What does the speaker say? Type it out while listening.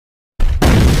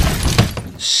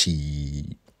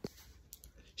Shit,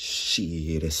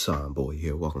 it's SlimeBoi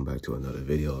here. Welcome back to another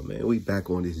video, man. We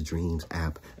back on this Dreams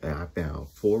app, and I found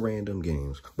 4 random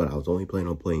games, but I was only planning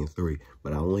on playing 3.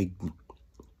 But I only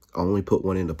put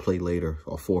one into play later,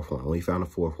 or 4th one. I only found a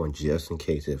 4th one just in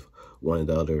case if one of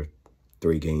the other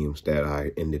 3 games that I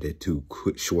ended it too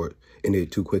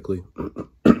quickly.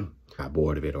 Got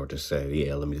bored of it, or just said,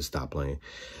 yeah, let me just stop playing.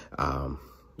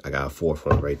 I got a 4th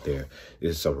one right there.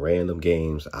 There's some random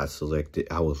games I selected.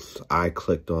 I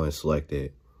clicked on and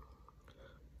selected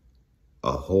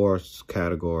a horse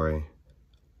category.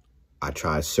 I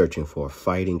tried searching for a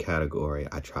fighting category.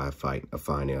 I tried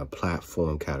finding a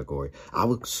platform category. I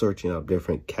was searching up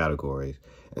different categories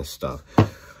and stuff.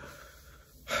 But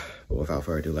without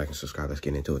further ado, like and subscribe. Let's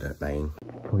get into it, bang.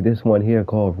 This one here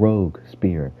called Rogue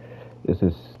Spear. This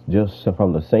is just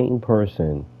from the same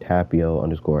person,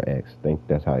 Tapio_X. I think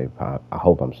that's how I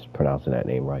hope I'm pronouncing that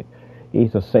name right.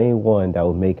 He's the same one that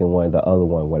was making one of the other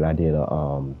one when I did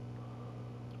a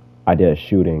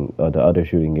shooting, the other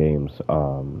shooting games.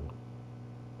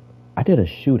 I did a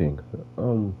shooting.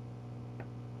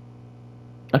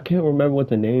 I can't remember what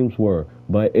the names were,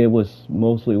 but it was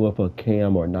mostly with a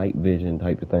cam or night vision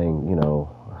type of thing, you know.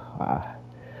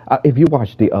 If you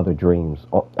watch the other Dreams,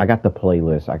 I got the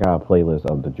playlist. I got a playlist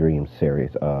of the Dreams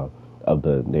series of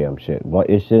the damn shit.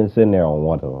 It's in there on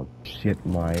one of them. Shit,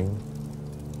 mine.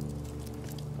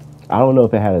 I don't know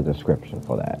if it had a description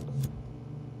for that.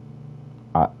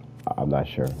 I'm not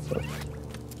sure.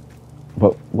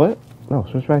 But what? No,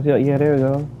 switch back to yeah. There we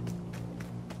go.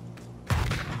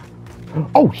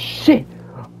 Oh shit!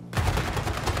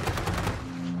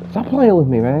 Stop playing with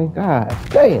me, man. God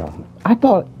damn. I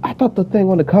thought the thing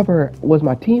on the cover was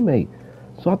my teammate,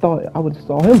 so I thought I would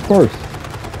saw him first.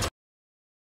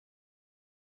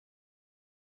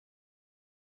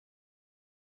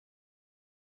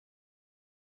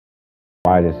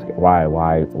 Why?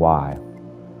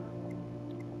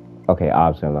 Okay,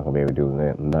 obviously I'm not gonna be able to do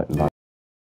that. Nothing.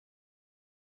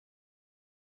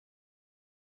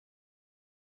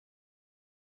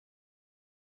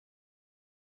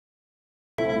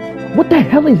 What the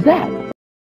hell is that?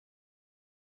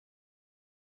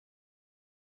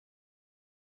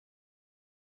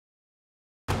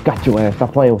 Got your ass,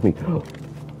 stop playing with me.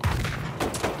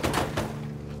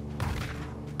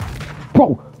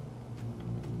 Bro,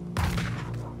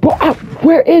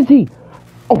 where is he?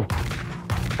 Oh,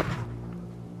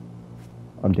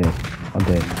 I'm dead.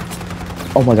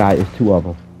 Oh my god, it's 2 of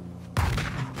them.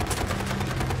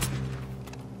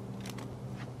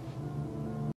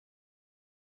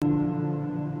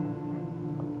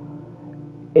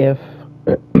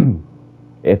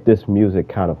 If this music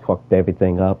kind of fucked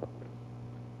everything up,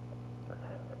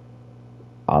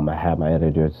 I'm gonna have my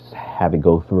editors have it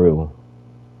go through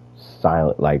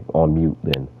silent, like on mute,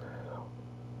 then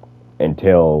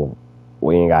until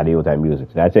we ain't gotta deal with that music.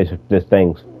 That's it. This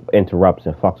thing interrupts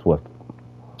and fucks with,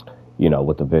 you know,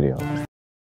 with the video.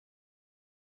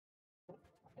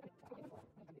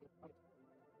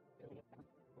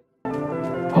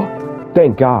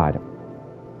 Thank God.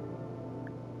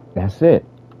 That's it.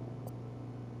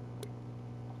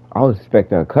 I was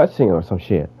expecting a cutscene or some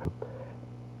shit.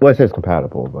 Well, it says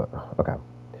compatible, but okay.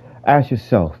 Ask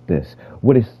yourself this.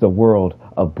 What is the world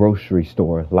of grocery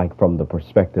store like from the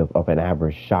perspective of an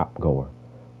average shop goer?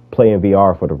 Play in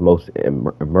VR for the most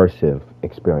immersive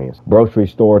experience. Grocery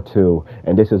Store 2,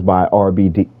 and this is by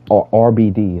RBD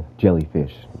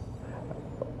Jellyfish.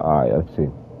 Alright, let's see.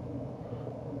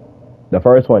 The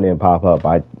first one didn't pop up.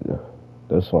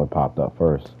 This one popped up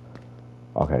first.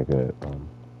 Okay, good.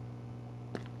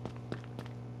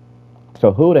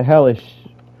 So who the hell is...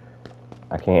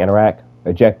 I can't interact.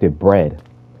 Ejected bread.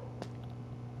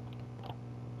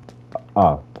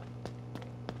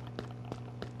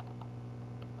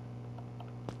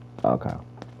 Okay.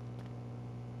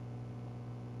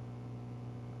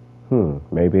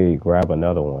 Maybe grab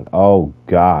another one. Oh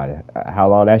God, how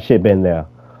long that shit been there?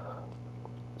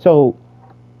 So,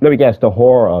 let me guess, the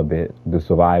horror of it, the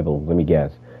survival, let me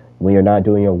guess. When you're not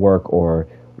doing your work, or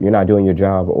you're not doing your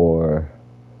job, or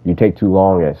you take too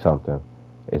long at something,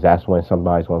 that's when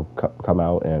somebody's going to come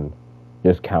out and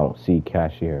just count, see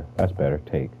cashier. That's better,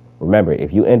 take. Remember,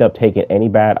 if you end up taking any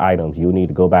bad items, you need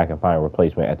to go back and find a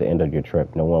replacement at the end of your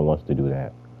trip. No one wants to do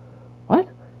that. What?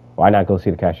 Why not go see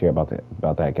the cashier about that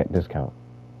discount?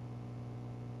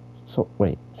 So,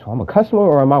 wait, so I'm a customer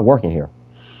or am I working here?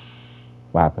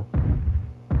 What happened?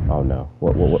 Oh no.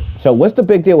 What? So what's the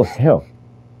big deal with him?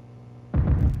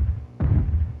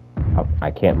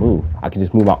 I can't move. I can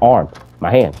just move my arm,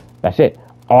 my hand. That's it.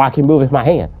 All I can move is my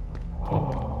hand.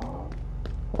 Oh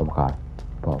my God.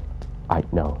 Bro, I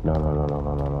No.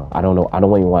 I don't know. I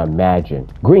don't even want to imagine.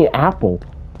 Green apple?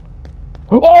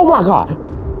 Oh my god!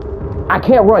 I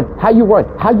can't run. How you run?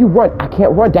 How you run? I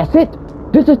can't run. That's it.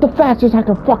 This is the fastest I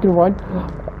can fucking run.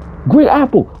 Green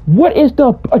apple. What is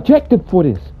the objective for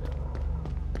this?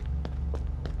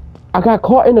 I got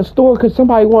caught in the store because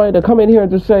somebody wanted to come in here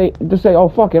and just say, oh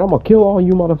fuck it, I'm gonna kill all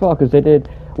you motherfuckers. They did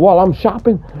while I'm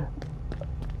shopping.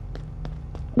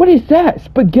 What is that?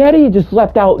 Spaghetti just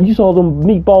left out. You saw them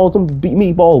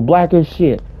meatballs, black as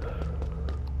shit.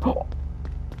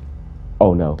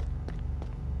 Oh no.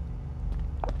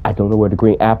 I don't know where the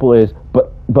green apple is,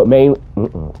 but main.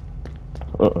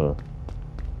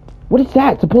 What is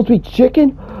that? Supposed to be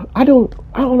chicken? I don't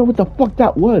know what the fuck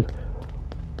that was.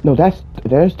 No,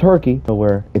 there's turkey.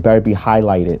 Nowhere. It better be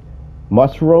highlighted.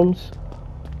 Mushrooms.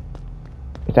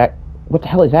 Is that, what the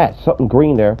hell is that? Something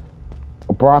green there.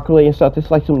 Broccoli and stuff. It's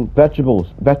like some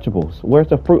vegetables. Where's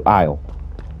the fruit aisle?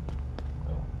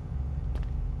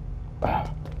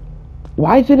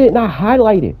 Why isn't it not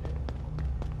highlighted?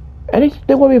 And they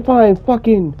still want me to find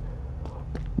fucking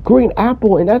green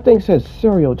apple, and that thing says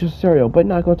cereal, just cereal, but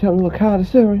not gonna tell me what kind of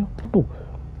cereal.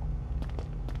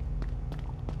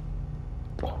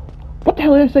 What the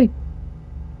hell did I say?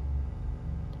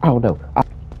 I don't know.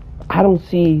 I don't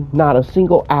see not a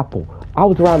single apple. I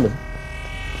was around the...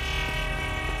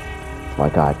 My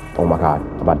god. Oh my god.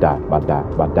 I'm about to die.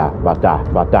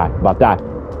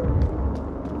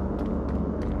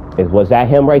 Was that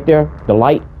him right there? The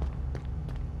light?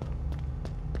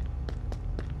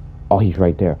 Oh, he's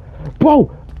right there.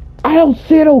 Bro, I don't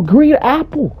see no green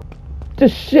apple.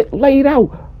 This shit laid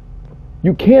out.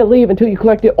 You can't leave until you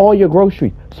collected all your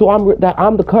groceries. So I'm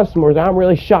the customers. I'm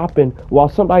really shopping while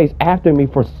somebody's after me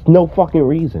for no fucking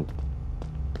reason.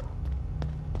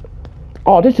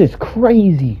 Oh, this is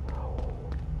crazy.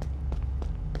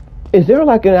 Is there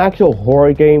like an actual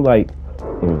horror game like...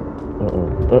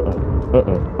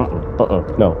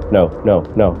 No.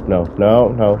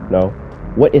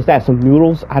 What is that? Some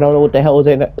noodles? I don't know what the hell was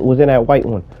in that white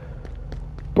one.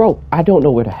 Bro, I don't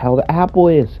know where the hell the apple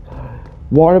is.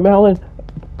 Watermelon?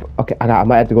 Okay, I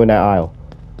might have to go in that aisle.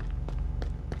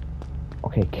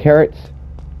 Okay, carrots.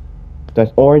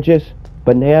 That's oranges.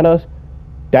 Bananas.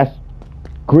 That's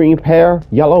green pear.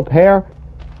 Yellow pear.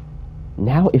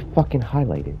 Now it fucking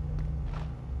highlighted.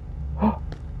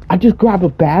 I just grabbed a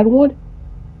bad one?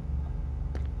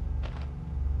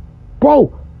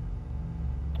 Bro!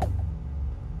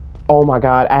 Oh my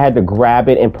god, I had to grab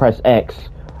it and press X.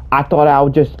 I thought it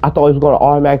was going to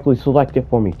automatically select it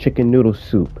for me. Chicken noodle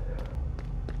soup.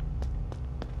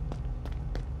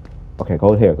 Okay,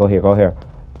 go here.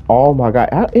 Oh my god,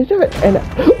 is there an...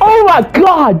 Oh my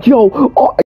god, yo!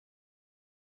 Oh.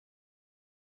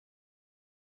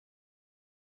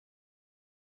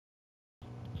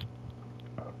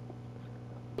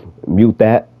 Mute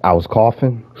that. I was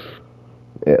coughing.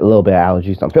 A little bit of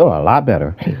allergies. I'm feeling a lot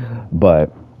better.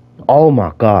 But, oh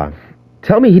my god.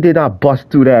 Tell me he did not bust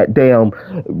through that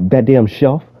damn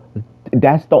shelf.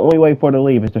 That's the only way for to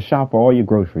leave, is to shop for all your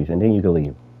groceries, and then you can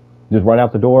leave. Just run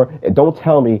out the door. And don't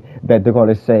tell me that they're going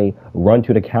to say, run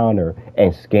to the counter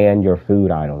and scan your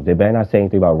food items. They better not say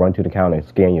anything about run to the counter and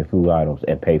scan your food items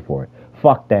and pay for it.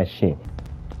 Fuck that shit.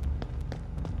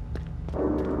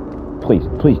 Please.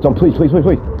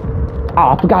 Oh,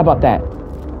 I forgot about that.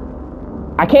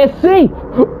 I can't see.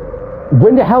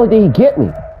 When the hell did he get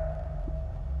me?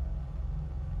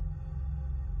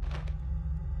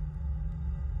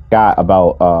 Got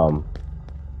about,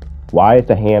 why is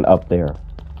the hand up there?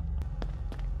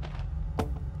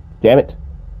 Damn it.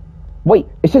 Wait,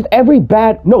 it says every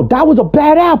bad... No, that was a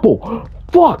bad apple.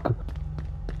 Fuck.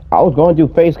 I was going to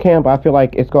do face cam, but I feel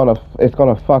like it's gonna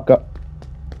fuck up.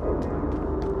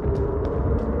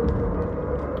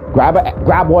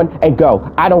 Grab one and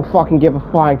go. I don't fucking give a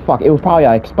flying fuck. It was probably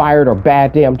an expired or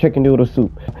bad damn chicken noodle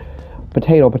soup.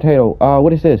 Potato.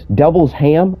 What is this? Devil's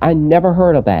ham? I never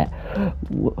heard of that.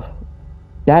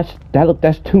 That's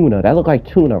tuna. That look like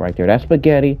tuna right there. That's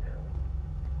spaghetti.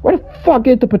 Where the fuck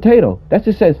is the potato? That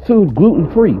just says food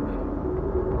gluten-free. You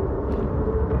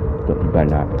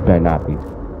better not be.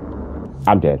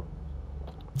 I'm dead.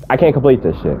 I can't complete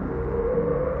this shit.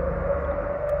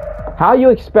 How you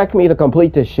expect me to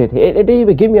complete this shit? It didn't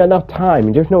even give me enough time,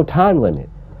 and there's no time limit.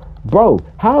 Bro,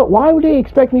 why would they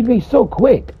expect me to be so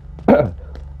quick?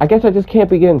 I guess I just can't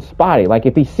be getting spotted. Like,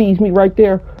 if he sees me right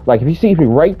there, like, if he sees me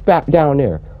right back down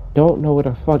there, don't know what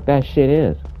the fuck that shit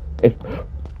is.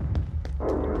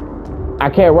 I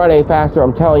can't run any faster,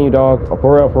 I'm telling you, dog.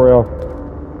 For real.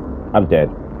 I'm dead.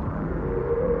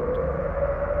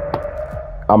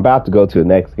 I'm about to go to the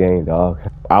next game, dog.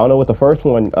 I don't know what the first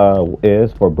one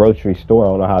is for grocery store. I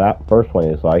don't know how that first one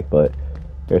is like, but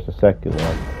there's the second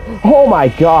one. Oh my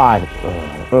god!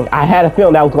 I had a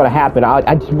feeling that was going to happen.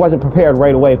 I just wasn't prepared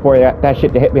right away for that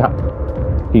shit to hit me.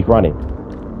 He's running.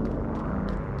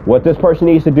 What this person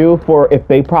needs to do for if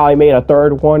they probably made a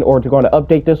third one or they're going to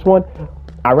update this one,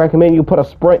 I recommend you put a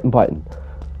sprint button.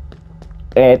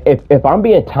 And if I'm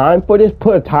being timed for this,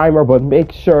 put a timer, but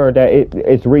make sure that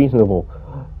it's reasonable.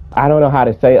 I don't know how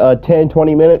to say 10,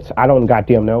 20 minutes. I don't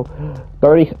goddamn know.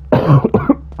 30.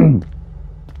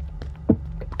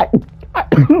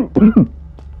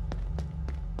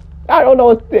 I don't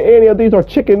know if any of these are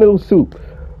chicken noodle soup.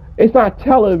 It's not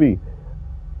telling me.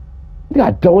 You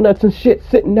got donuts and shit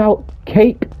sitting out,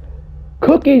 cake,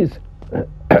 cookies,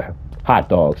 hot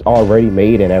dogs already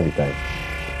made and everything.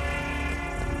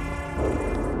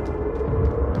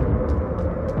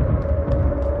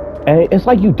 And it's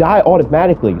like you die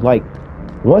automatically. Like,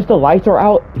 once the lights are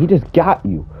out, he just got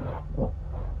you.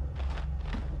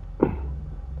 It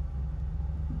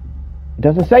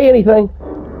doesn't say anything.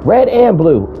 Red and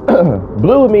blue.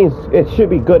 Blue means it should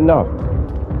be good enough.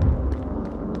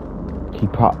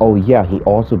 Oh yeah, he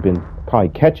also been probably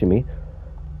catching me.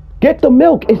 Get the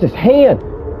milk. It's his hand.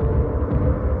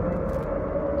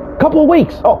 Couple of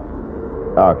weeks. Oh.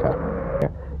 Okay.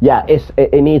 Yeah,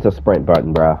 it needs a sprint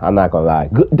button, bro. I'm not gonna lie.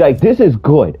 Good, like, this is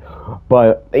good,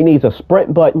 but it needs a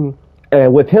sprint button.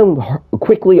 And with him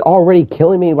quickly already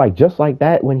killing me, like just like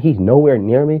that, when he's nowhere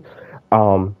near me,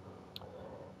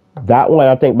 that one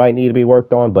I think might need to be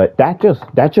worked on. But that's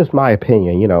just my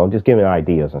opinion, you know. Just giving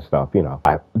ideas and stuff, you know.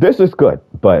 This is good,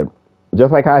 but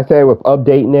just like I said, with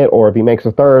updating it, or if he makes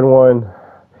a third one,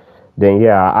 then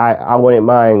yeah, I wouldn't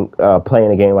mind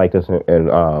playing a game like this and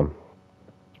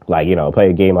like, you know, play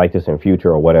a game like this in future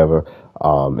or whatever,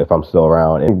 if I'm still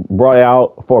around. And brought it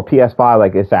out for PS5,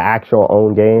 like it's an actual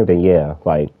own game, then yeah,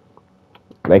 like,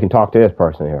 they can talk to this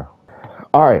person here.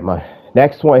 Alright, my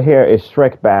next one here is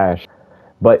Shrek Bash.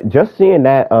 But just seeing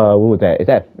that, what was that? Is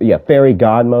that, yeah, Fairy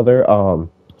Godmother?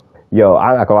 Yo,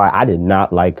 I'm not gonna lie, I did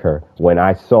not like her. When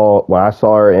I saw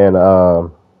her in,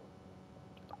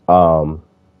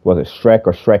 was it Shrek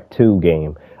or Shrek 2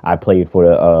 game? I played for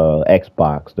the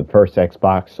Xbox, the first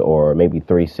Xbox, or maybe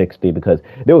 360, because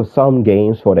there was some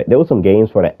games for the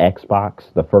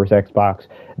Xbox, the first Xbox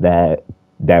that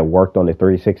worked on the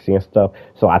 360 and stuff.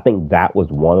 So I think that was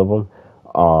one of them.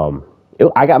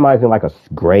 I got mine in like a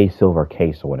gray silver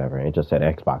case or whatever, and it just said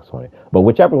Xbox on it. But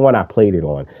whichever one I played it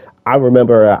on, I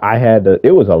remember I had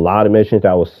it was a lot of missions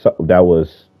that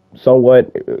was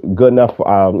somewhat good enough,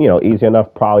 you know, easy enough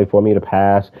probably for me to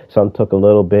pass. Some took a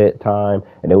little bit time,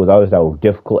 and there was others that were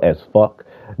difficult as fuck.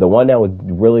 The one that was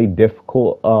really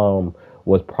difficult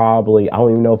was probably, I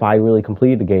don't even know if I really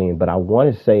completed the game, but I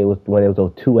want to say it was when it was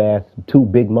those two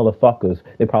big motherfuckers.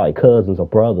 They're probably cousins or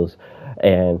brothers,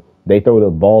 and they throw the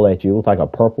ball at you. It was like a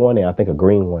purple one and I think a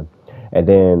green one. And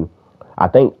then I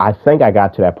think I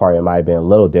got to that part. It might have been a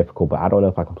little difficult, but I don't know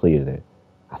if I completed it.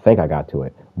 I think I got to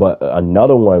it. But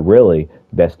another one really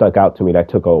that stuck out to me that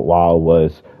took a while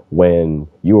was when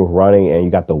you were running and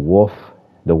you got the wolf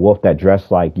that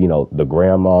dressed like, you know, the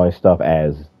grandma and stuff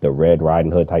as the Red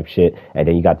Riding Hood type shit. And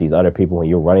then you got these other people when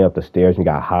you're running up the stairs and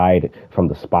you got hide from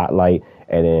the spotlight.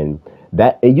 And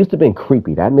then it used to have been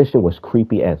creepy. That mission was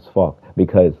creepy as fuck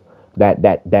because that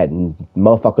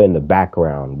motherfucker in the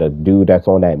background, the dude that's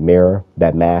on that mirror,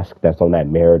 that mask that's on that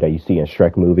mirror that you see in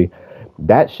Shrek movie,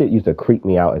 that shit used to creep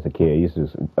me out as a kid. It used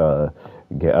to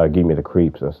give me the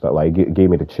creeps and stuff, like gave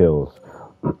me the chills.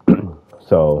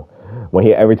 So when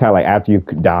every time, like after you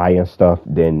die and stuff,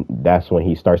 then that's when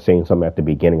he starts saying something at the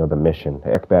beginning of the mission.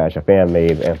 Bash, a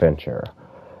fan-made adventure.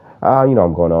 You know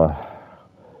I'm going on.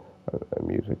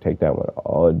 Music, take that one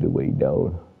all the way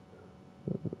down.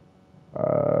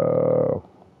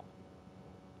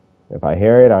 If I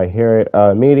hear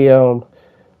it, medium.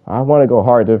 I want to go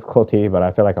hard difficulty, but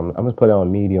I feel like I'm just put it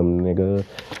on medium, nigga.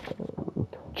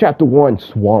 Chapter 1,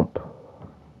 Swamp.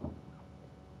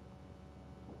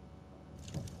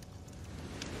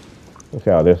 Let's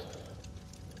see how this.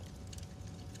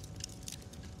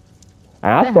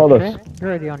 I saw this. You're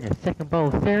already on your second bowl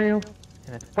of cereal,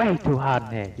 and it's way too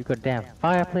hot in here. You got a damn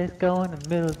fireplace going in the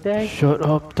middle of the day. Shut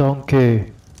up,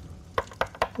 donkey.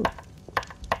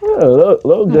 A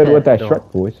little good with that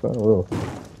Shrek voice.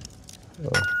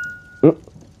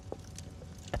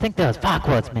 I think that was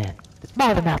backwards, man. It's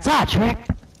more than outside, Shrek.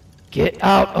 Get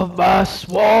out of my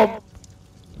swamp.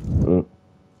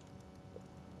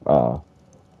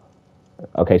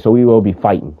 Okay, so we will be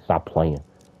fighting. Stop playing.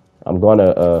 I'm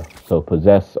gonna so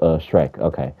possess Shrek.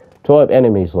 Okay, 12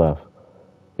 enemies left.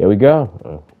 Here we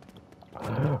go.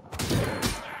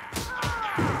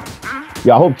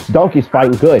 Yeah, I hope Donkey's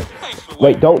fighting good.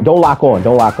 Wait, don't lock on.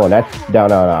 Don't lock on. That's no.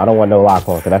 I don't want no lock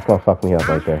on, because that's gonna fuck me up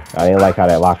right there. I didn't like how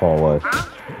that lock on was.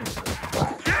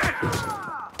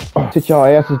 Sit y'all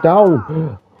asses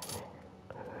down.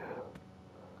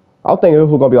 I was thinking this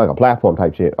was gonna be like a platform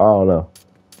type shit. I don't know.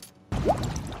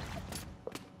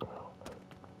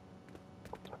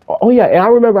 Oh yeah, and I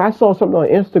remember I saw something on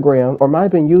Instagram, or it might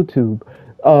have been YouTube.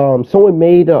 Someone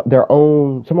made their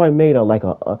own. Somebody made like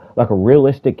a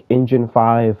realistic Engine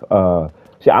 5.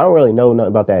 See, I don't really know nothing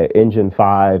about that Engine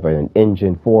 5 or an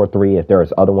Engine 4.3. If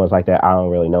there's other ones like that, I don't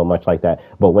really know much like that.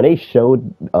 But when they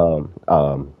showed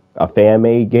a fan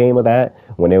made game of that,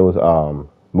 when it was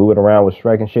moving around with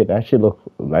Shrek and shit, that shit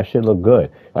look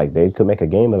good. Like they could make a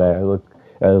game of that.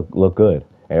 It looked good.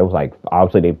 And it was like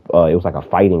obviously it was like a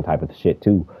fighting type of shit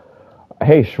too.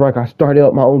 Hey Shrek, I started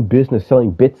up my own business selling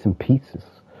bits and pieces.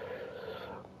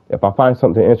 If I find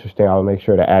something interesting, I'll make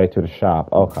sure to add it to the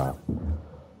shop. Okay.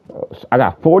 I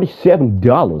got $47,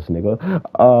 nigga.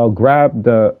 Grab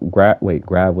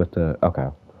with the, okay.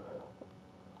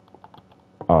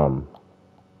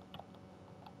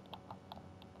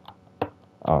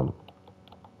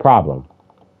 Problem.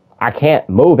 I can't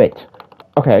move it.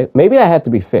 Okay, maybe that had to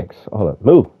be fixed. Hold up,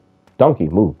 move. Donkey,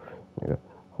 move. Nigga.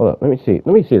 Hold up, let me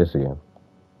see this again.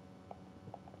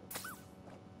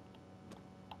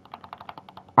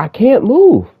 I can't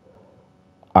move.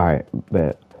 All right,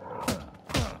 bet.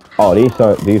 Oh, these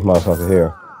motherfuckers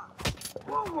here.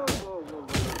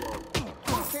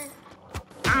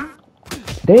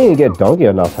 They didn't get Donkey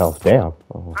enough health. Damn.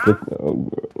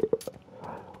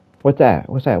 What's that?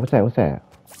 What the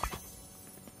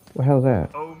hell's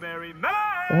that? Oh, merry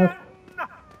man!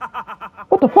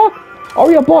 What the fuck? Oh,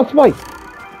 yeah, boss fight.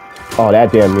 Oh,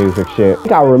 that damn music shit. I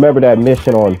think I remember that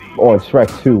mission on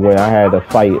Shrek 2 when I had to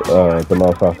fight the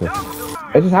motherfucker.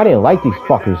 It's just I didn't like these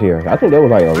fuckers here. I think they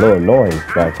was like a little annoying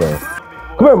back there.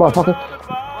 Come here, motherfucker.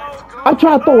 I'm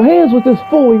trying to throw hands with this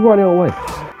fool. He running away.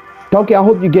 Donkey, I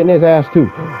hope you're getting his ass too.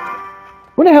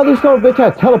 When the hell this son of a bitch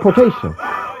has teleportation?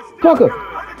 Fucker.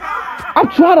 I'm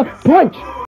trying to punch.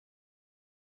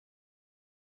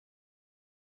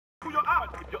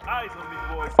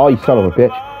 Oh, you son of a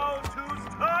bitch.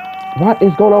 What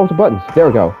is going on with the buttons? There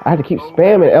we go. I had to keep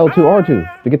spamming L2,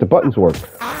 R2 to get the buttons to work.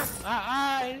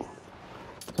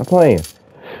 Stop playing.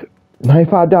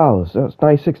 $95. That's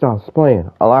 $96.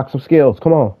 Playing. Unlock some skills.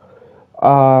 Come on.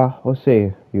 Let's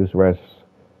see. Use rest.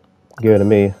 Give it to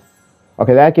me.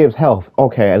 Okay, that gives health.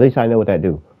 Okay, at least I know what that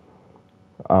do.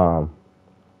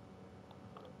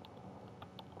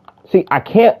 See, I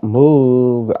can't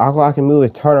move. All I can move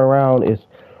is turn around.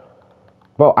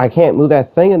 Bro, I can't move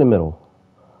that thing in the middle.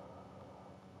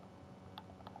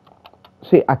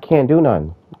 See, I can't do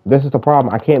nothing. This is the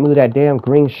problem. I can't move that damn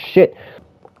green shit.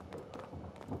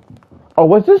 Oh,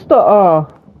 was this the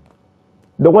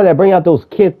one that bring out those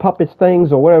kid puppets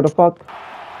things or whatever the fuck?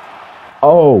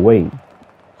 Oh, wait.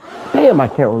 Damn, I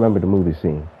can't remember the movie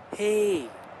scene. Hey,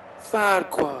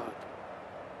 Farquaad.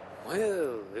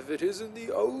 Well, if it isn't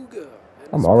the ogre.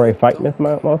 I'm already fighting this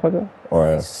motherfucker?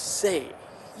 Or say,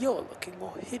 you're looking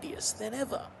more hideous than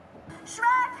ever.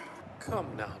 Shrek!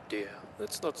 Come now, dear.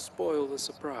 Let's not spoil the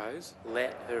surprise.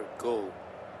 Let her go.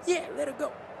 Yeah, let her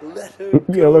go. Let her go.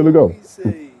 Yeah, let her go.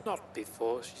 Not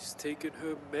before she's taken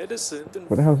her medicine. And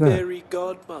what the hell's that? Fairy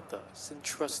godmother's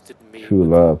entrusted me. True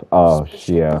love. Oh,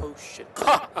 yeah. Potion.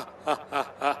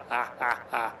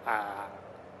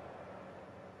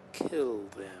 Kill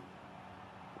them.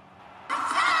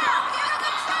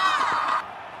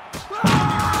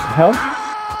 Hell?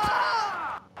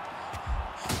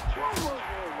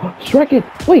 Shrek it!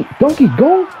 Wait, Donkey's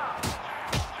gone?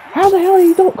 How the hell are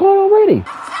you gone already?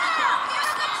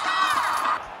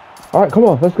 Alright, come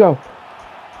on, let's go.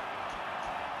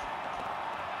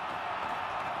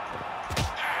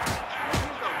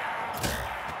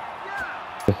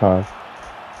 This time.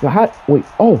 Wait,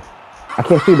 oh! I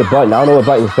can't see the button. I don't know what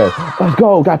button it says. Let's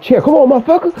go, got chair. Come on,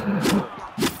 motherfucker!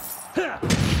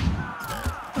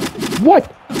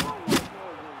 What?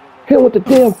 Hit him with the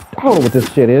damn... I don't know what this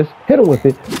shit is. Hit him with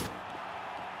it.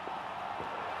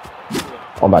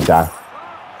 Oh, I'm about to die.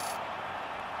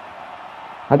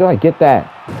 How do I get that?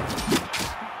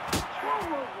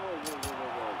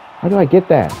 How do I get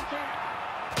that?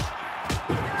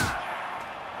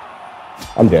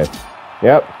 I'm dead.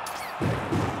 Yep.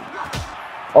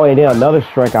 Oh, and then another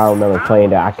Shrek I remember playing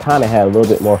that I kind of had a little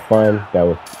bit more fun. That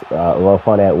was a little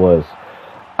fun at was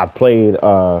I played. It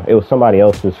was somebody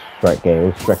else's Shrek game. It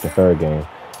was Shrek the third game.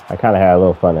 I kind of had a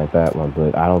little fun at that one,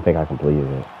 but I don't think I completed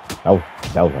it. That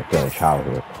was like during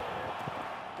childhood.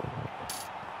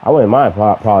 I wouldn't mind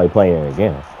probably playing it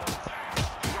again.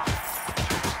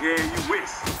 Yeah, you wish.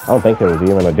 don't think there was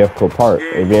even a difficult part.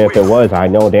 Even if there was, I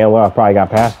know damn well I probably got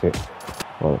past it.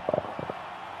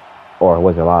 Or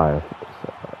was it live?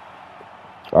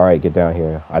 Alright, get down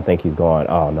here. I think he's gone.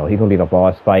 Oh no, he's gonna be the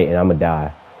boss fight and I'm gonna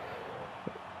die.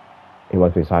 He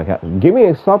must be psychotic. Give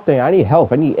me something. I need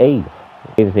help. I need aid.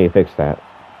 They just need to fix that.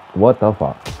 What the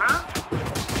fuck?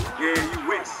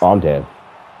 Oh, I'm dead.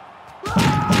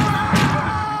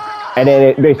 And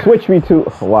then they switched me to...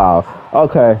 Wow.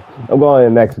 Okay. I'm going to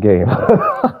the next game.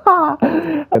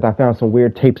 I found some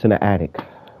weird tapes in the attic.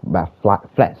 About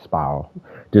flat spiral.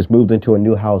 Just moved into a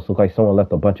new house. Looks like someone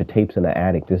left a bunch of tapes in the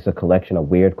attic. This is a collection of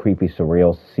weird, creepy,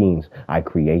 surreal scenes I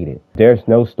created. There's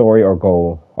no story or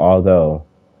goal, although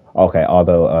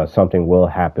something will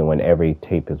happen when every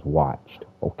tape is watched.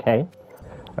 Okay?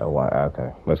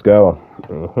 Okay. Let's go.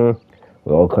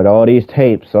 We'll cut all these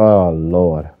tapes. Oh,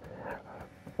 Lord.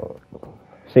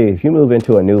 See, if you move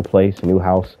into a new place, a new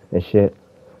house and shit,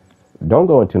 don't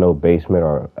go into no basement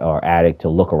or attic to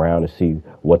look around and see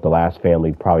what the last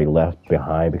family probably left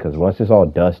behind, because once it's all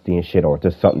dusty and shit, or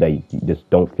just something that you just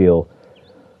don't feel,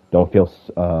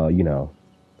 you know,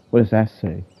 what does that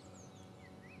say?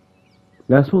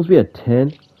 That's supposed to be a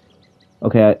 10?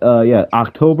 Okay, yeah,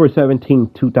 October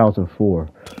 17, 2004.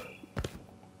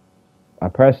 I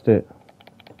pressed it.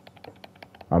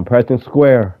 I'm pressing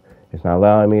square. It's not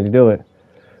allowing me to do it.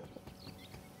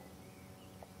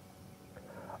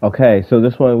 Okay, so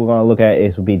this one we're going to look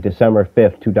at will be December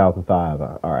 5th, 2005.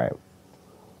 All right.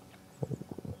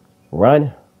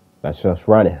 Run. That's just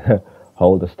running.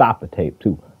 Hold the stopper tape,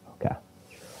 too. Okay.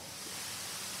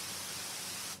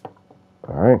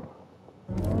 All right.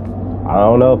 I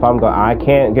don't know if I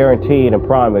can't guarantee and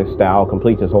promise that I'll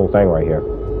complete this whole thing right here.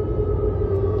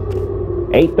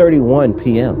 8:31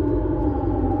 p.m.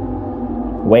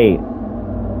 Wait.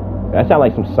 That sounds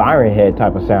like some siren head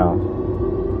type of sound.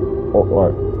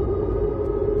 Or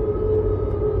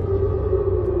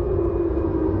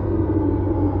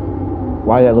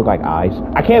why does that look like eyes?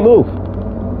 I can't move!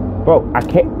 Bro, I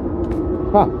can't...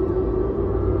 Fuck.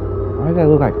 Why does that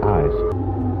look like eyes?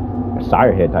 A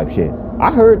siren head type shit.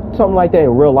 I heard something like that in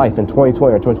real life in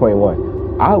 2020 or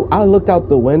 2021. I looked out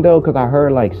the window because I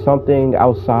heard like something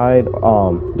outside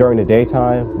during the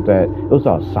daytime, that it was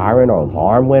a siren or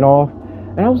alarm went off.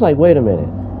 And I was like, wait a minute.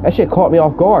 That shit caught me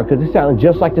off guard because it sounded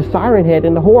just like the siren head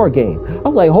in the horror game. I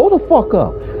was like, hold the fuck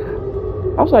up.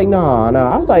 I was like, nah.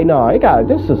 I was like, nah,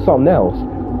 this is something else.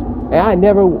 And I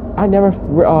never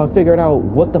figured out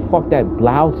what the fuck that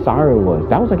loud siren was.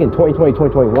 That was like in 2020,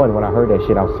 2021 when I heard that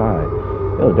shit outside.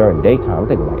 It was during the daytime. I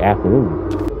think it was like afternoon.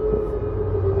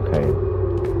 Okay.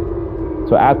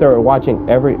 So after watching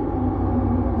every...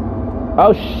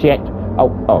 Oh, shit.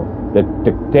 Oh. The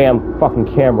damn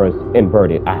fucking camera's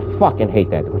inverted. I fucking hate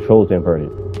that. The control's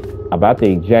inverted. I'm about to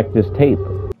eject this tape.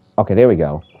 Okay, there we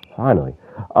go. Finally.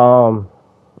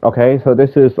 Okay, so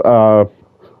this is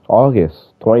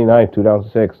August 29th,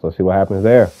 2006. Let's see what happens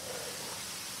there.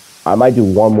 I might do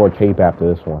one more tape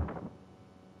after this one.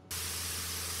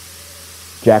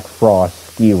 Jack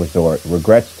Frost Ski Resort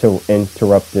regrets to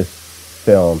interrupt this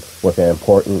film with an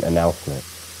important announcement.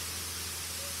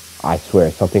 I swear,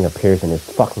 something appears in this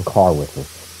fucking car with me.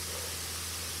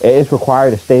 It is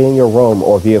required to stay in your room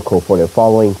or vehicle for the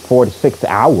following 4 to 6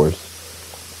 hours.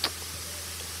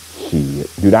 Shit.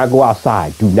 Do not go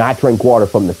outside. Do not drink water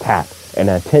from the tap. An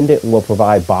attendant will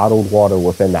provide bottled water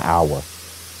within the hour. What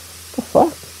the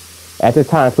fuck? At this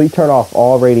time, please turn off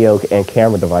all radio and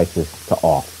camera devices to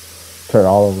off. Turn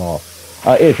all of them off.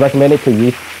 It is recommended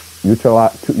to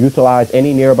utilize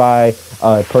any nearby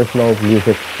personal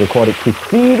music recorded to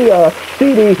CD,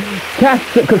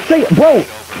 cassette, bro.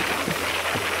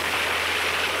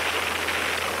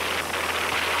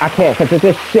 I can't, because there's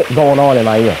this shit going on in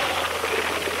my ear.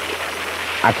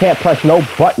 I can't press no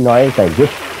button or anything.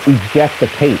 Just eject the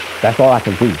tape. That's all I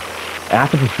can do. And I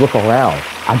can just look around.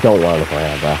 I don't want to look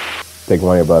around, bro. Take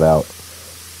my earbud out.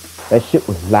 That shit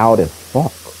was loud as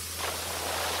fuck.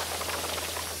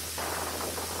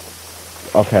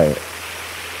 Okay.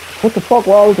 What the fuck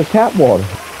wrong with the tap water?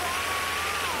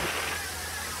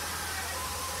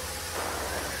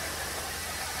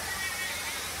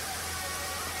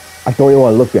 I don't even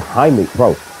want to look behind me,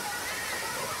 bro.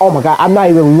 Oh my god, I'm not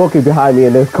even looking behind me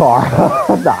in this car.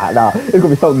 Nah. It's gonna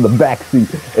be something in the back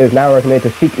seat. It is now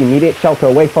recommended to seek immediate shelter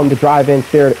away from the drive-in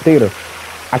theater.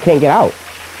 I can't get out.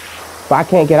 But I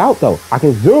can't get out though. I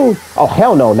can zoom. Oh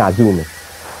hell no, not zooming.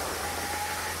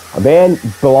 Abandon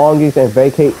belongings and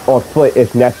vacate on foot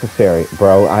if necessary.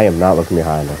 Bro, I am not looking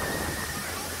behind me.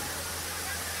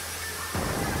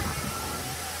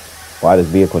 Why does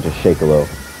vehicle just shake a little?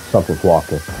 Something's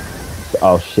walking.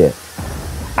 Oh shit.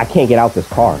 I can't get out this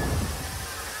car.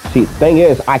 See, thing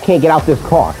is, I can't get out this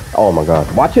car. Oh my god.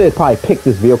 Watch it probably pick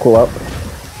this vehicle up.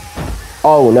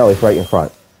 Oh no, it's right in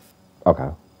front. Okay.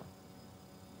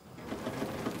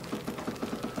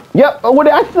 Yep, what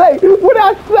did I say? What did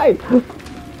I say?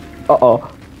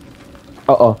 Uh-oh.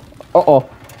 Uh-oh. Uh-oh.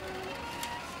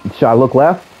 Should I look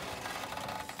left?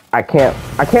 I can't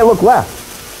look left.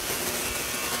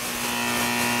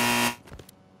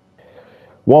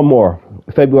 One more.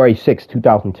 February 6,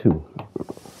 2002.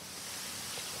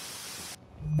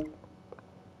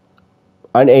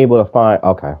 Unable to find,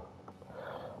 okay.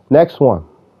 Next one.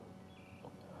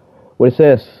 What it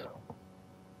says?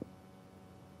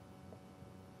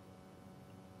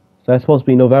 So that's supposed to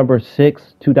be November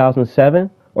 6, 2007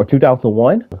 or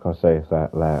 2001? I was gonna say, is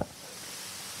that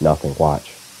nothing,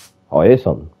 watch. Oh, it is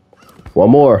something. One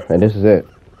more, and this is it.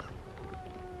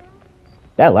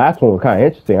 That last one was kind of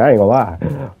interesting, I ain't gonna lie.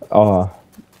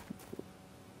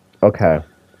 Okay.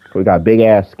 We got big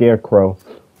ass scarecrow.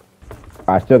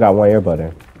 I still got one earbud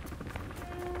in.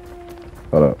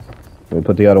 Hold up. Let me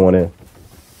put the other one in.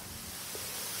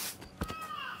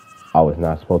 I was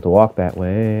not supposed to walk that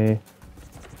way.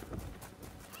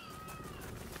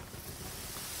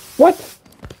 What?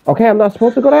 Okay, I'm not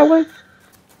supposed to go that way?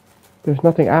 There's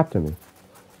nothing after me.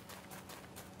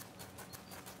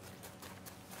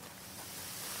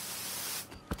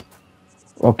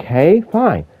 Okay,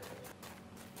 fine.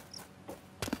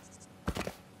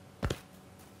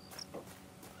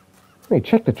 Hey,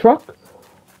 check the truck.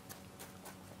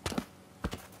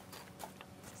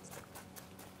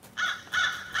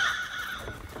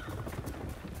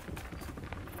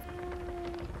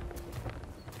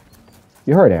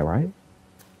 You heard that, right?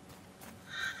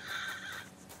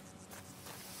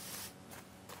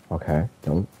 Okay,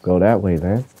 don't go that way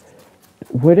then.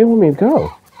 Where do you want me to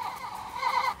go?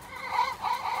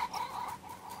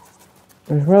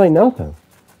 There's really nothing.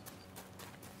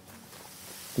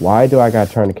 Why do I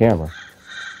gotta turn the camera?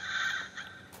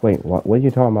 Wait, what are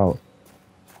you talking about?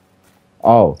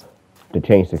 Oh, to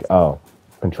change the,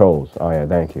 controls. Oh yeah,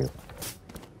 thank you.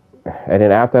 And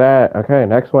then after that, okay,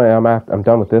 next one, I'm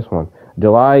done with this one.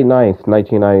 July 9th,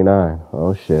 1999.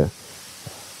 Oh shit.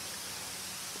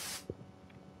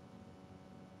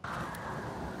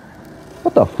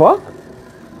 What the fuck?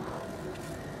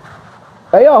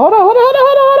 Hey yo, hold on.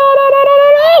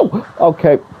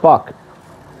 Okay, fuck.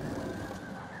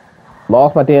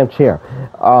 Lost my damn chair.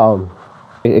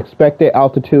 Expected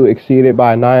altitude exceeded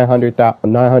by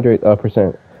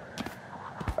 900%.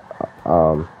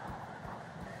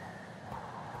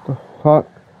 The fuck?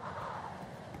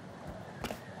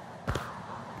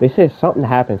 They say something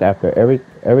happens after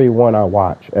every one I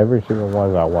watch, every single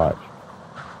one I watch.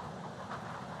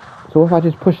 So if I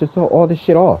just push all this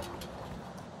shit off?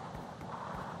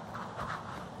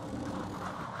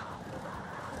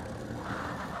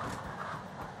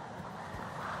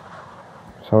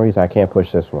 For some reason I can't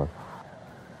push this one.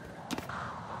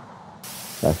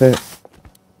 That's it.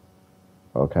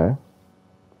 Okay.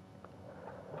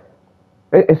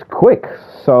 It's quick,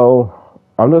 so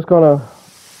I'm just gonna...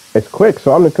 It's quick,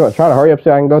 so I'm just gonna try to hurry up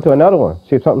so I can go to another one.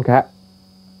 See if something can happen.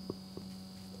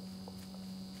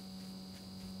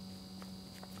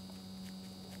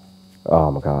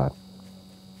 Oh my god.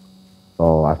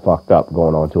 Oh, I fucked up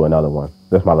going on to another one.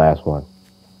 This is my last one.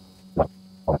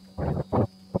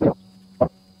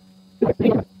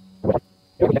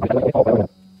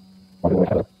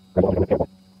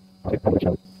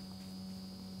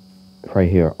 Right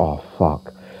here. Oh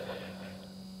fuck.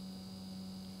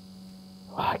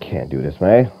 I can't do this,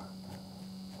 man.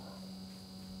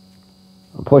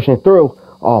 I'm pushing through.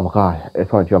 Oh my god,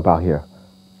 it's gonna jump out here.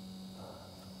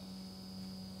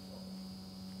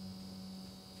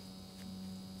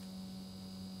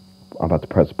 I'm about to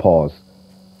press pause.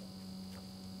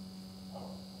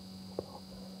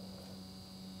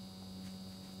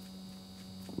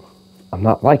 I'm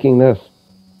not liking this.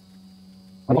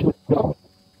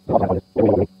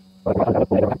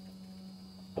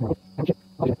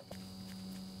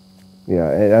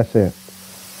 Yeah, that's it.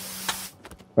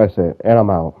 That's it. And I'm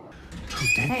out.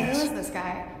 Hey,